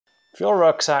your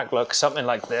rucksack looks something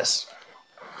like this,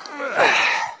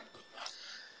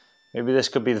 maybe this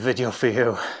could be the video for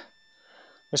you.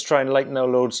 Let's try and lighten our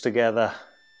loads together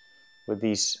with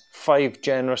these 5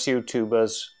 generous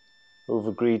YouTubers who've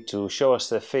agreed to show us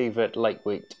their favourite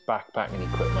lightweight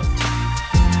backpacking equipment.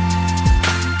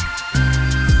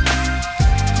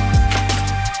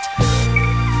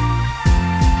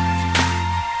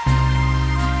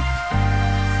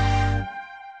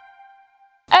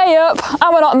 Hey up,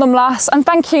 I'm Nott'm Lass and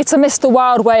thank you to Mr.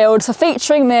 Wild Wales for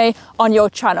featuring me on your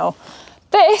channel.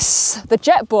 This, the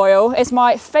Jetboil, is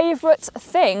my favourite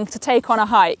thing to take on a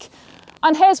hike.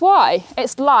 And here's why.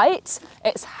 It's light,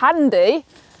 it's handy,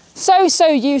 so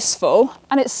useful,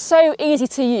 and it's so easy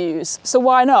to use, so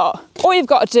why not? All you've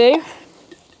got to do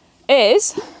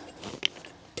is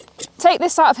take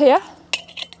this out of here,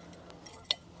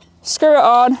 screw it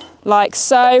on like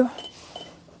so,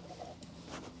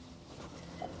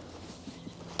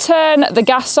 turn the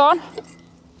gas on,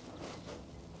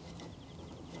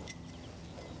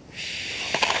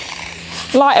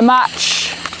 light a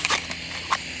match,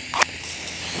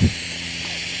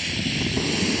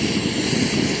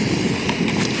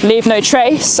 leave no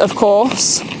trace, of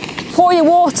course. Pour your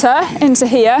water into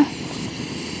here.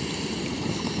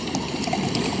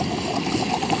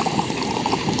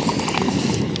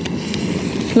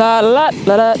 La la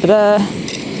la la la.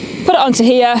 Put it onto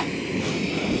here.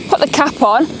 Put the cap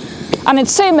on, and in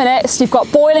 2 minutes you've got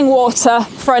boiling water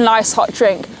for a nice hot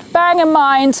drink. Bearing in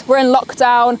mind we're in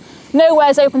lockdown,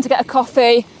 nowhere's open to get a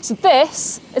coffee, so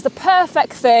this is the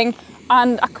perfect thing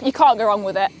and you can't go wrong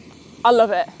with it. I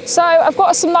love it. So I've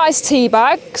got some nice tea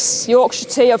bags, Yorkshire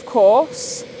tea of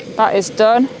course, that is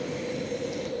done.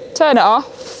 Turn it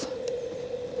off.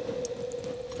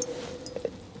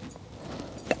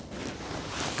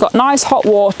 Got nice hot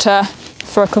water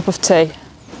for a cup of tea.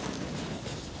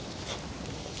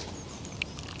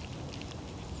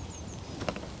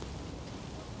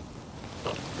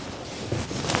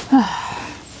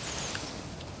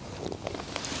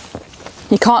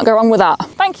 You can't go wrong with that.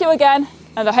 Thank you again,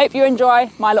 and I hope you enjoy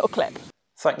my little clip.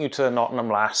 Thank you to Nott'm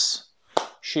Lass.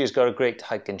 She's got a great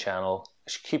hiking channel.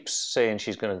 She keeps saying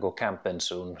she's going to go camping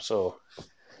soon, so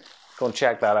go and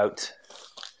check that out.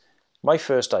 My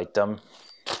first item,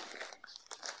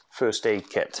 first aid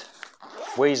kit.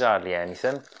 Weighs hardly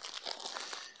anything.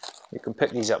 You can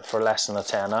pick these up for less than a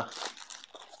tenner.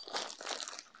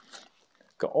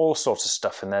 Got all sorts of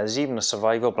stuff in there. There's even a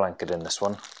survival blanket in this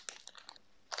one.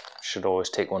 Should always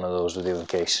take one of those with you in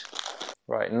case.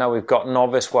 Right, now we've got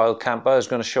Novice Wild Camper who's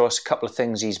going to show us a couple of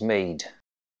things he's made.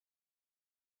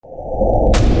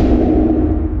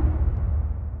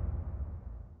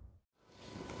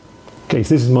 Okay,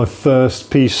 so this is my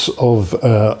first piece of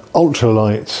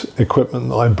ultralight equipment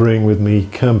that I bring with me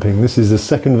camping. This is the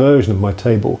second version of my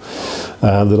table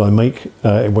that I make.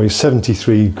 It weighs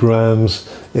 73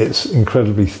 grams. It's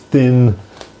incredibly thin,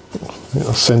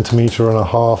 a centimetre and a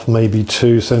half, maybe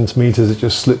 2 centimetres. It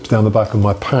just slips down the back of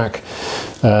my pack.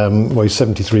 Weighs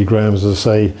 73 grams, as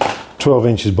I say, 12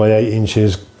 inches by 8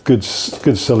 inches. Good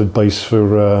solid base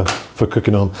for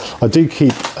cooking on. I do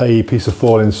keep a piece of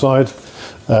foil inside.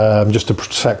 Just to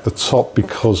protect the top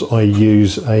because I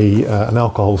use an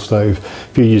alcohol stove.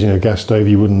 If you're using a gas stove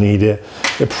you wouldn't need it.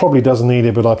 It probably doesn't need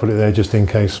it, but I put it there just in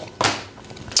case.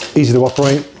 Easy to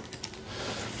operate.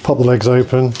 Pop the legs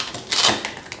open.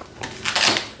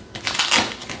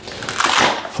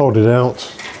 Fold it out.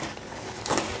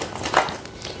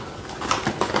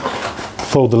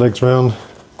 Fold the legs round.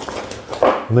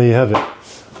 And there you have it.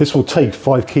 This will take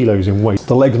 5 kilos in weight.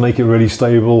 The legs make it really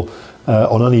stable.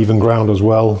 On uneven ground as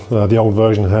well. The old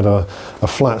version had a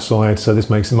flat side, so this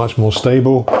makes it much more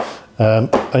stable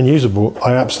and usable.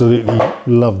 I absolutely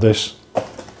love this.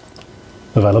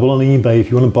 Available on eBay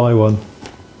if you want to buy one.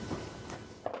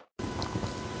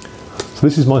 So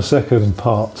this is my second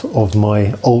part of my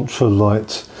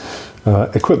ultralight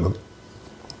equipment.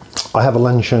 I have a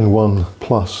Lanshan 1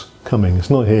 Plus coming. It's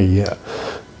not here yet,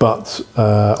 but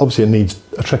obviously it needs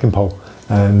a trekking pole.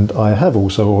 And I have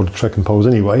also ordered trekking poles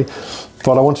anyway,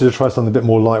 but I wanted to try something a bit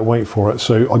more lightweight for it.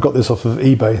 So I got this off of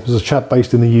eBay. There's a chap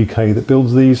based in the UK that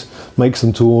builds these, makes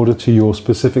them to order to your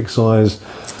specific size,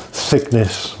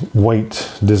 thickness, weight,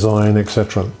 design,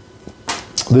 etc.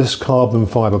 This carbon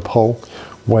fibre pole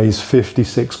weighs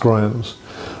 56 grams.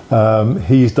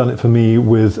 He's done it for me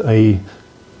with a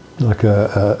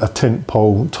tent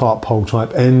pole, tarp pole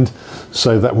type end,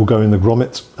 so that will go in the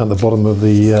grommet at the bottom of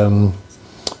the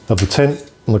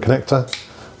tent on the connector,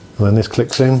 and then this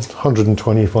clicks in.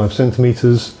 125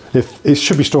 centimeters. It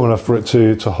should be strong enough for it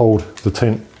to hold the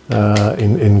tent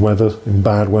in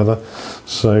bad weather.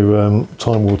 So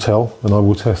time will tell, and I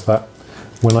will test that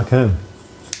when I can.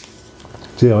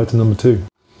 So yeah, item number 2.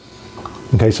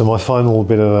 Okay, so my final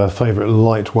bit of favourite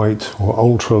lightweight or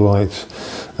ultralight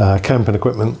camping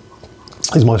equipment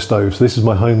is my stove. So this is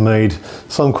my homemade,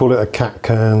 some call it a cat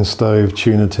can stove,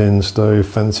 tuna tin stove,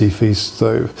 fancy feast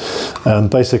stove.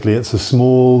 Basically it's a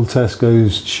small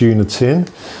Tesco's tuna tin.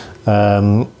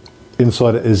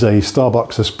 Inside it is a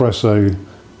Starbucks espresso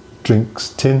drinks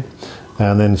tin,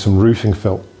 and then some roofing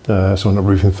felt,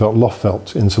 loft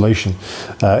felt insulation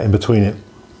in between it.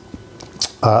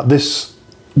 This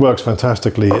works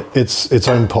fantastically. It's its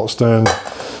own pot stand,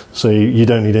 so you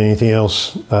don't need anything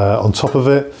else on top of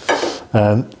it.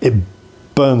 It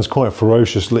burns quite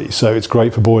ferociously, so it's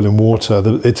great for boiling water.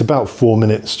 It's about 4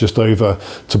 minutes, just over,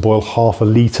 to boil half a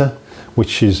litre,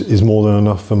 which is more than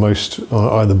enough for most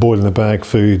either boiling a bag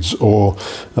foods or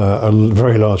a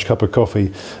very large cup of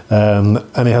coffee. And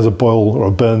it has a boil or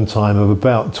a burn time of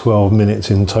about 12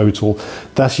 minutes in total.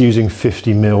 That's using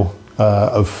 50 ml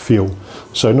of fuel,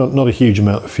 so not a huge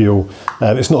amount of fuel.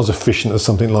 It's not as efficient as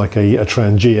something like a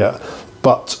Trangia,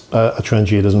 but a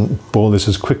Trangia doesn't boil this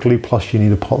as quickly, plus you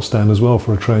need a pot stand as well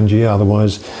for a Trangia,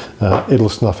 otherwise it'll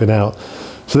snuff it out.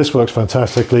 So this works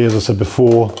fantastically. As I said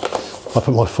before, I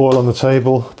put my foil on the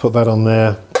table, put that on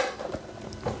there,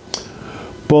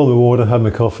 boil the water, have my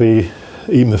coffee,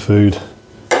 eat my food.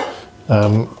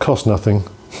 Cost nothing,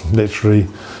 literally.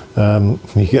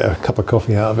 You get a cup of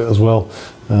coffee out of it as well,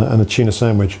 and a tuna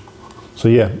sandwich. So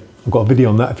yeah, I've got a video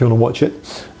on that if you want to watch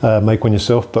it. Make one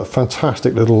yourself, but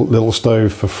fantastic little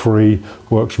stove for free,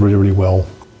 works really well.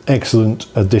 Excellent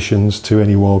additions to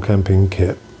any wild camping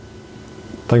kit.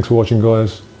 Thanks for watching,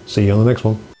 guys. See you on the next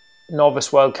one.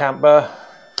 Novice wild camper.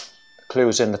 The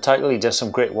clue's in the title. He does some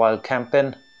great wild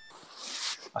camping.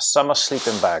 A summer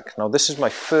sleeping bag. Now this is my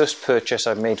first purchase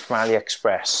I've made from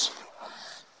AliExpress,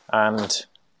 and it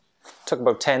took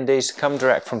about 10 days to come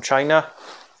direct from China.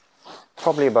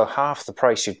 Probably about half the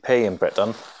price you'd pay in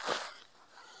Britain.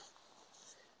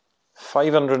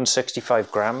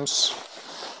 565 grams.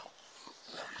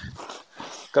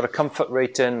 Got a comfort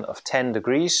rating of 10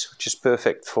 degrees, which is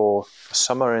perfect for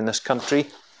summer in this country.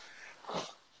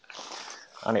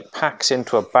 And it packs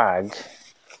into a bag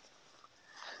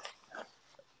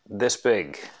this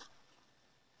big.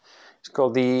 It's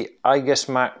called the Igus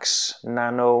Max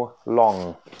Nano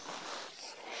Long.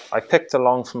 I picked the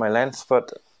long for my length,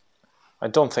 but I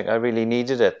don't think I really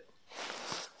needed it.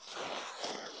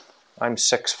 I'm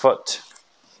 6 foot.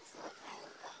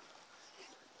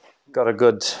 Got a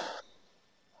good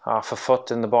half a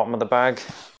foot in the bottom of the bag.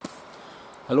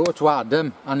 Hello to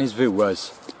Adam and his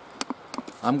viewers.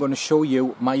 I'm going to show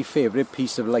you my favourite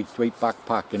piece of lightweight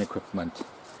backpacking equipment.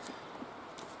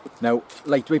 Now,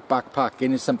 lightweight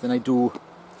backpacking is something I do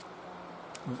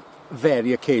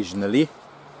very occasionally,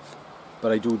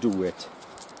 but I do it.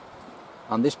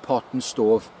 And this pot and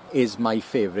stove is my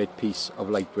favourite piece of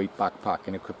lightweight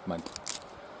backpacking equipment.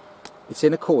 It's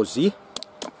in a cosy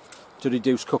to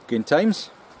reduce cooking times.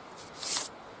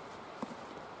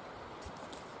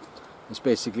 It's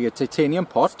basically a titanium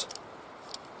pot.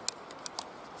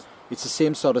 It's the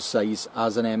same sort of size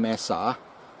as an MSR,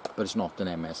 but it's not an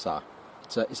MSR.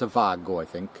 It's a Vargo, I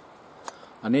think.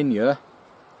 And in here,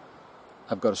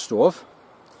 I've got a stove.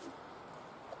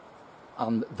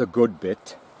 And the good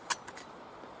bit,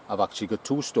 I've actually got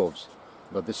 2 stoves.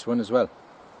 I've got this one as well.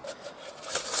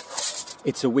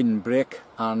 It's a windbreak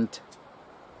and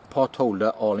pot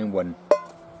holder all in one.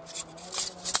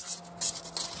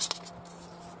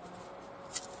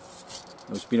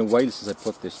 It's been a while since I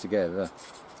put this together.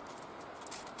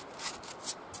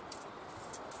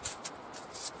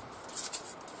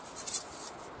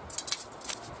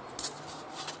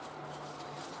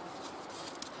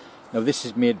 Now this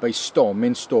is made by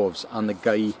Stormin stoves, and the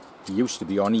guy, he used to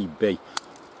be on eBay,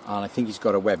 and I think he's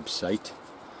got a website.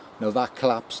 Now that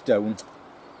claps down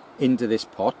into this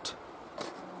pot,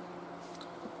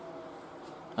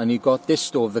 and you've got this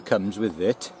stove that comes with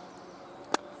it.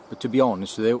 But to be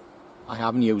honest with you, I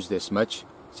haven't used this much.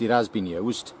 See, it has been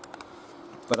used,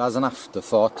 but as an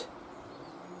afterthought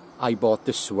I bought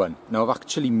this one. Now I've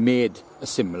actually made a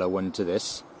similar one to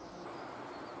this.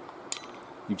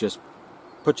 You just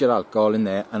put your alcohol in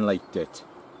there and light it.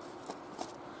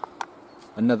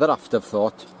 Another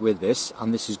afterthought with this,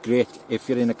 and this is great if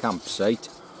you're in a campsite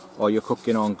or you're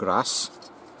cooking on grass.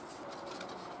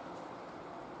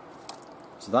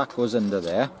 So that goes under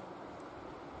there,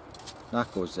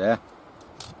 that goes there.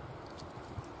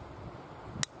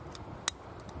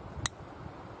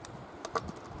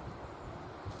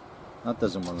 That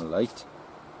doesn't want to light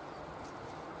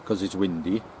because it's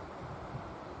windy.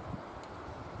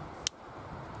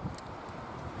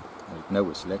 now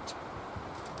it's lit.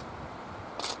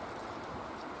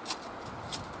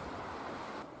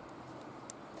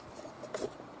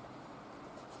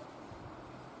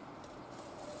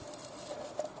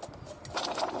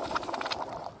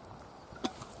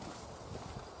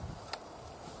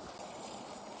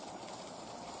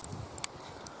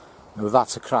 Now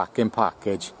that's a cracking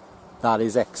package. That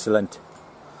is excellent.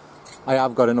 I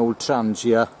have got an old trans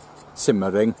here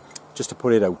simmering just to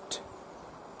put it out.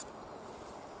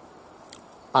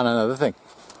 And another thing,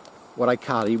 what I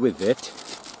carry with it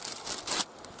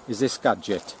is this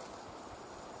gadget.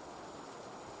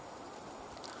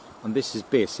 And this is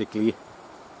basically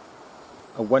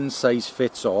a one size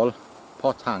fits all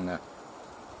pot hanger.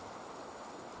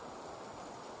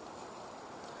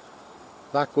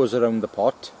 That goes around the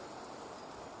pot.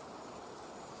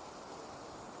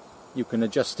 You can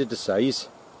adjust it to size,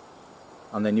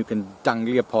 and then you can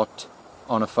dangle your pot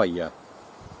on a fire,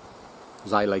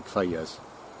 because I like fires.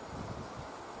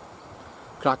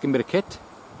 Cracking bit of kit.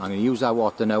 I'm going to use that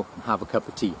water now and have a cup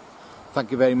of tea.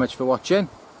 Thank you very much for watching.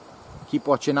 Keep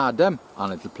watching Adam,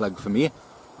 and a little plug for me.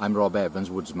 I'm Rob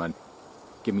Evans Woodsman.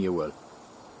 Give me a whirl.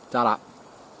 Ta-da.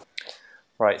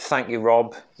 Right, thank you,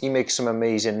 Rob. He makes some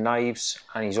amazing knives,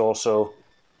 and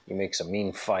he makes a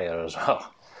mean fire as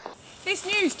well. This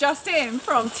news just in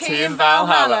from Team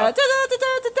Valhalla. Valhalla.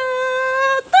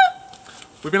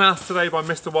 We've been asked today by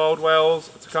Mr. Wild Wales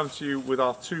to come to you with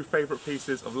our two favourite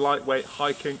pieces of lightweight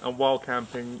hiking and wild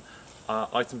camping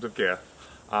items of gear.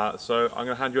 So I'm going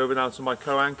to hand you over now to my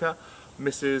co-anchor,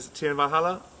 Mrs. Team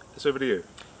Valhalla. It's over to you.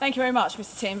 Thank you very much,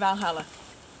 Mr. Team Valhalla.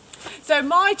 So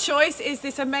my choice is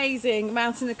this amazing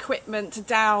mountain equipment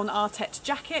down Artet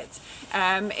jacket.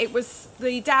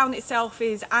 The down itself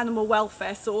is animal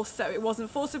welfare source, so it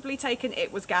wasn't forcibly taken,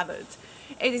 it was gathered.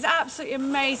 It is absolutely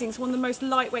amazing. It's one of the most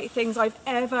lightweight things I've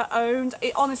ever owned.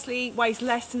 It honestly weighs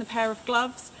less than a pair of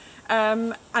gloves.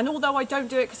 And although I don't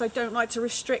do it because I don't like to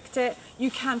restrict it,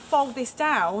 you can fold this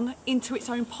down into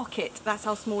its own pocket. That's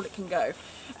how small it can go.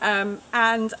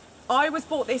 And I was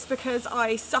bought this because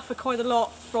I suffer quite a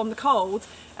lot from the cold.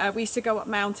 We used to go up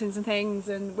mountains and things,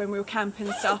 and when we were camping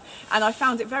and stuff, and I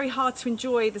found it very hard to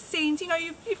enjoy the scenes. You know,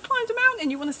 you've climbed a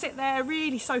mountain, you want to sit there,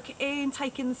 really soak it in,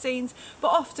 take in the scenes, but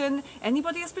often,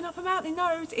 anybody that's been up a mountain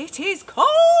knows it is cold!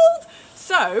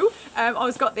 So,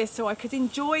 I got this so I could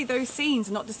enjoy those scenes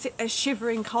and not just sit there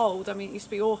shivering cold. I mean, it used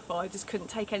to be awful, I just couldn't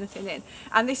take anything in.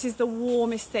 And this is the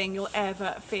warmest thing you'll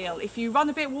ever feel. If you run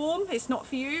a bit warm, it's not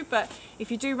for you, but if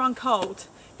you do run cold,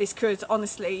 this could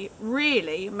honestly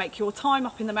really make your time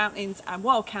up in the mountains and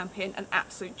wild camping an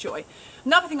absolute joy.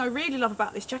 Another thing I really love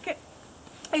about this jacket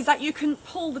is that you can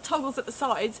pull the toggles at the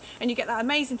sides and you get that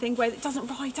amazing thing where it doesn't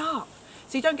ride up.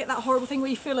 So you don't get that horrible thing where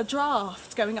you feel a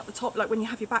draft going up the top, like when you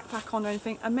have your backpack on or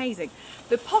anything. Amazing.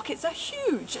 The pockets are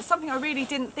huge. It's something I really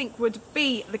didn't think would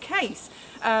be the case,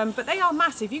 but they are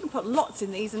massive. You can put lots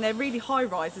in these, and they're really high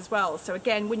rise as well. So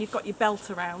again, when you've got your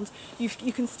belt around, you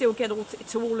can still get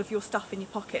to all of your stuff in your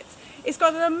pockets. It's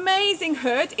got an amazing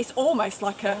hood. It's almost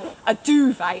like a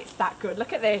duvet. It's that good.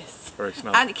 Look at this. Very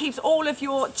snug. And it keeps all of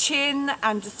your chin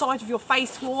and the side of your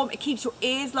face warm. It keeps your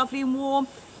ears lovely and warm.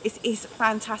 It is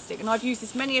fantastic, and I've used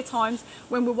this many a times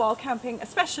when we're wild camping,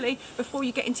 especially before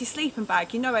you get into your sleeping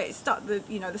bag. You know,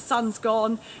 the sun's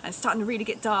gone and it's starting to really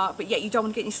get dark, but yet you don't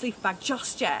want to get in your sleeping bag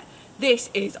just yet. This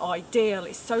is ideal.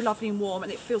 It's so lovely and warm,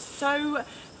 and it feels so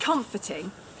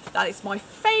comforting that it's my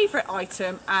favourite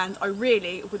item, and I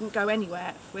really wouldn't go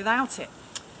anywhere without it.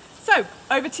 So,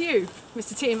 over to you,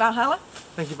 Mr. T in Valhalla.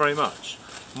 Thank you very much.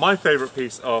 My favourite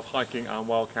piece of hiking and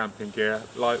wild camping gear,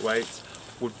 lightweight,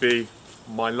 would be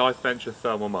my Life Venture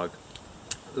thermal mug.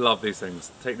 Love these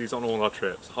things. Take these on all our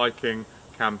trips, hiking,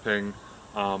 camping,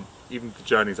 even the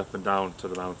journeys up and down to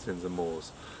the mountains and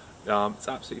moors. It's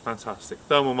absolutely fantastic.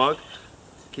 Thermal mug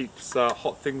keeps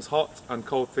hot things hot and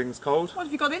cold things cold. What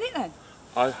have you got in it then?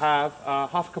 I have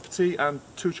half a cup of tea and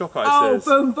 2 chocolate Oh, ices.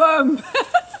 boom, boom!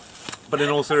 But in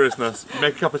all seriousness,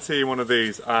 make a cup of tea in one of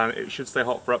these and it should stay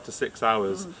hot for up to 6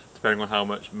 hours, depending on how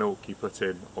much milk you put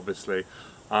in, obviously.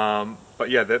 But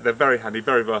yeah, they're very handy,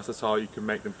 very versatile. You can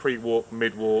make them pre-walk,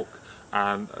 mid-walk,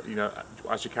 and you know,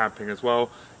 as you're camping as well.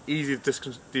 Easy to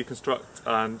deconstruct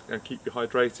and keep you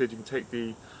hydrated. You can take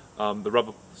the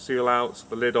rubber seal out,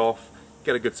 the lid off,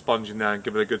 get a good sponge in there and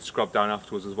give it a good scrub down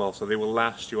afterwards as well. So they will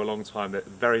last you a long time. They're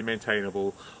very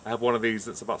maintainable. I have one of these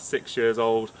that's about 6 years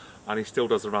old and he still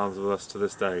does the rounds with us to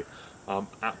this day.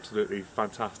 Absolutely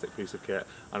fantastic piece of kit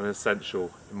and an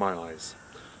essential in my eyes.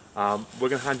 We're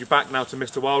going to hand you back now to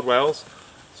Mr. Wild Wales.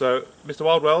 So, Mr.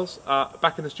 Wild Wales,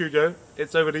 back in the studio,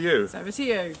 it's over to you. It's over to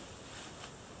you.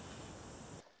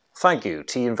 Thank you,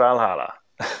 Team Valhalla.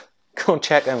 Go and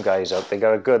check them guys out. They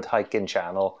got a good hiking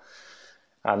channel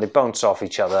and they bounce off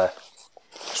each other.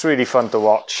 It's really fun to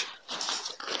watch.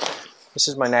 This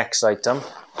is my next item.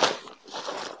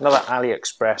 Another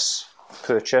AliExpress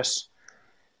purchase.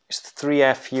 It's the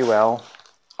 3FUL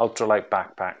Ultralight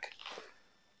backpack.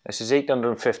 This is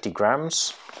 850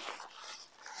 grams.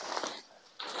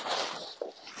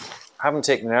 I haven't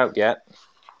taken it out yet.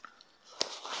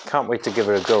 Can't wait to give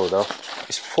it a go though.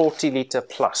 It's 40 litre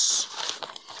plus.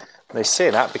 They say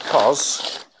that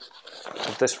because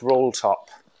of this roll top.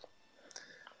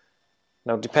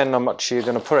 Now depending on how much you're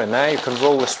going to put in there, you can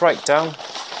roll this right down.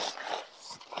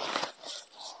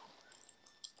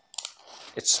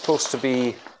 It's supposed to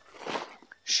be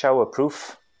shower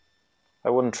proof. I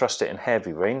wouldn't trust it in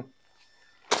heavy rain,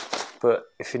 but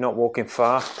if you're not walking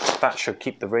far, that should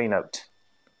keep the rain out.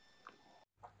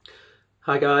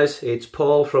 Hi guys, it's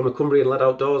Paul from Cumbrian Lad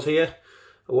Outdoors here.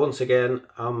 Once again,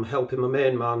 I'm helping my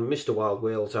main man, Mr. Wild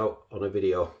Wales, out on a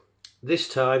video. This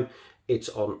time, it's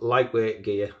on lightweight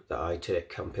gear that I take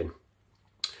camping.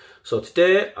 So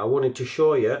today, I wanted to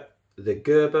show you the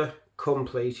Gerber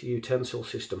Complete Utensil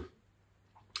System.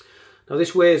 Now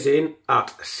this weighs in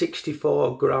at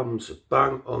 64 grams,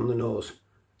 bang on the nose.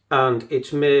 And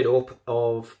it's made up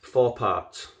of 4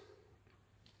 parts.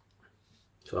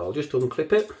 So I'll just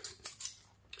unclip it.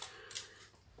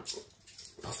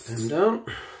 Pop them down.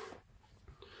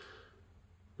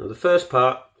 Now the first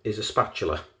part is a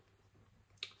spatula.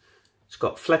 It's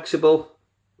got flexible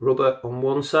rubber on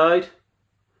one side,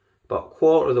 about a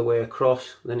quarter of the way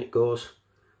across, then it goes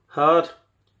hard,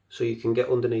 so you can get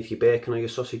underneath your bacon or your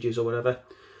sausages or whatever.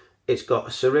 It's got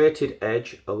a serrated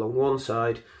edge along one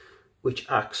side, which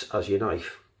acts as your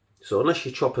knife. So unless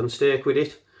you chop and steak with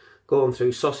it, going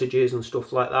through sausages and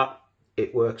stuff like that,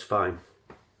 it works fine.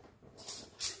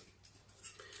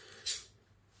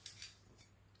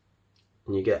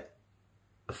 And you get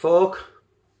a fork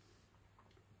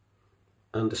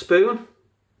and a spoon,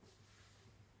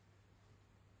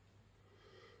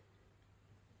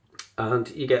 and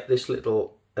you get this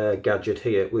little gadget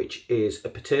here, which is a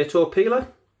potato peeler,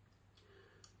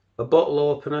 a bottle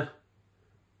opener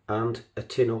and a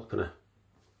tin opener.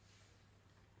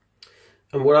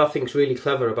 And what I think is really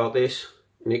clever about this,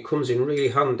 and it comes in really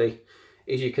handy,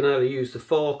 is you can either use the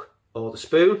fork or the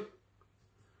spoon,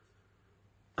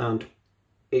 and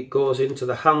it goes into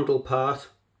the handle part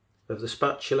of the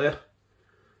spatula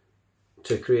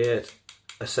to create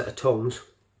a set of tongs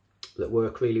that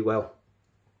work really well.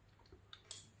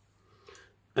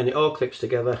 And it all clips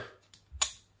together,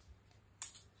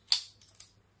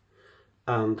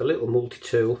 and the little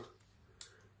multi-tool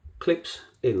clips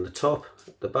in the top,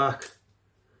 at the back,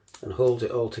 and holds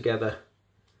it all together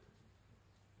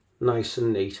nice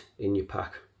and neat in your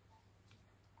pack.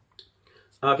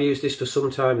 I've used this for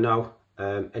some time now,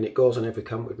 and it goes on every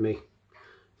camp with me.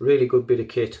 Really good bit of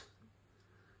kit,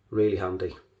 really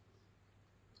handy.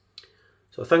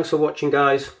 So thanks for watching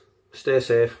guys, stay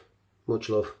safe, much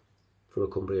love from a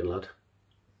Cumbrian lad.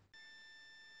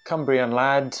 Cumbrian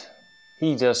Lad,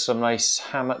 he does some nice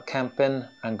hammock camping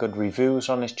and good reviews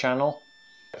on his channel.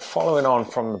 Following on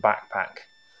from the backpack,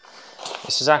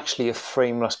 this is actually a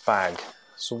frameless bag.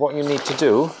 So what you need to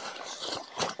do,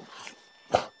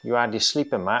 you add your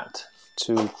sleeping mat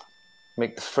to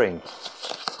make the frame.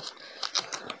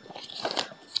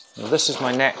 Now this is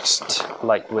my next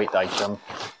lightweight item.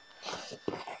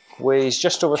 Weighs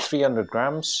just over 300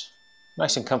 grams.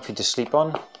 Nice and comfy to sleep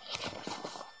on.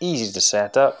 Easy to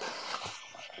set up.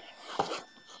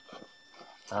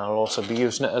 And I'll also be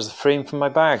using it as the frame for my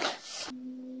bag.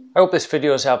 I hope this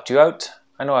video has helped you out.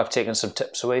 I know I've taken some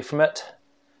tips away from it.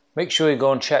 Make sure you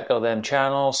go and check out them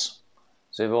channels,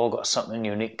 so they've all got something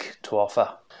unique to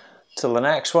offer. Till the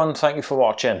next one, thank you for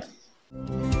watching.